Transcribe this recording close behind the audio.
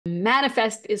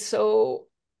Manifest is so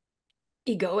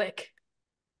egoic,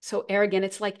 so arrogant.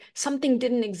 It's like something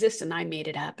didn't exist and I made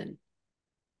it happen.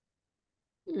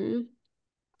 Mm.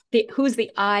 Who's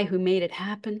the I who made it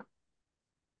happen?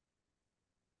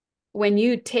 When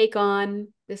you take on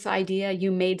this idea,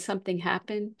 you made something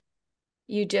happen,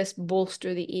 you just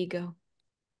bolster the ego,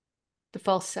 the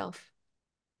false self,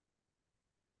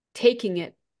 taking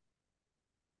it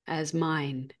as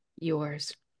mine,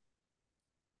 yours.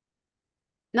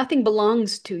 Nothing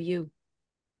belongs to you,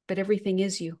 but everything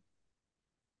is you.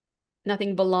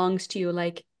 Nothing belongs to you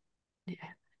like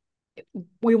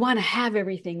we want to have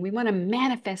everything. We want to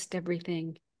manifest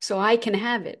everything so I can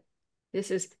have it.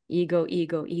 This is ego,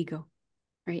 ego, ego,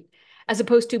 right? As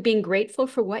opposed to being grateful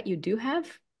for what you do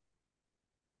have.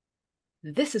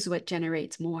 This is what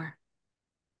generates more.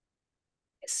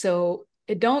 So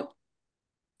don't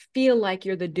feel like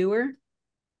you're the doer,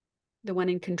 the one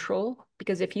in control,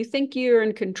 because if you think you're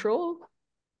in control,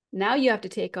 now you have to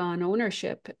take on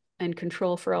ownership and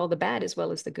control for all the bad as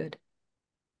well as the good.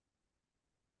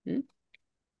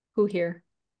 Who here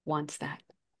wants that?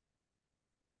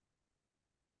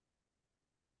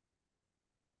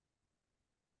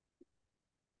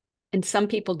 And some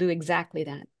people do exactly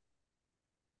that.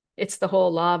 It's the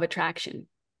whole law of attraction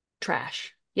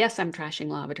trash. Yes, I'm trashing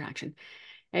law of attraction,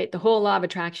 right? The whole law of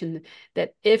attraction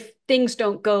that if things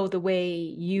don't go the way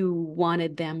you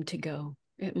wanted them to go,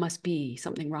 it must be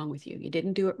something wrong with you. You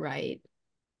didn't do it right,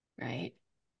 right?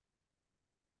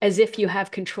 As if you have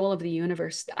control of the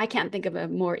universe. I can't think of a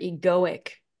more egoic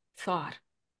thought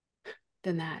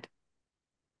than that.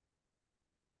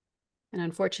 And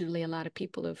unfortunately, a lot of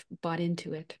people have bought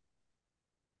into it.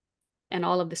 And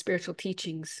all of the spiritual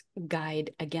teachings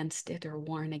guide against it or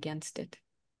warn against it.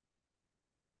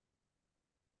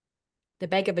 The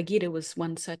Bhagavad Gita was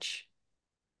one such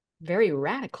very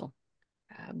radical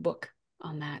book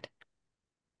on that.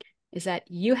 Is that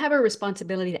you have a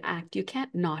responsibility to act. You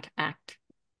can't not act.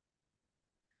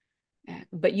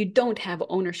 But you don't have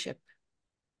ownership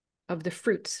of the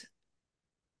fruits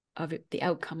of it, the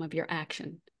outcome of your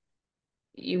action.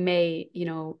 You may,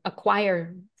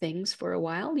 acquire things for a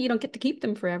while. You don't get to keep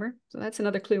them forever. So that's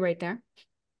another clue right there.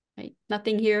 Right?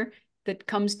 Nothing here that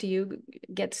comes to you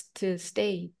gets to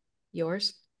stay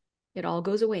yours. It all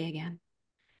goes away again.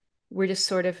 We're just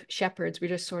sort of shepherds. We're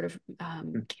just sort of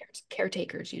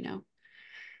caretakers,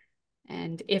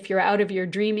 And if you're out of your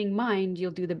dreaming mind,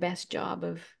 you'll do the best job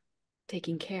of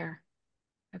taking care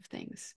of things.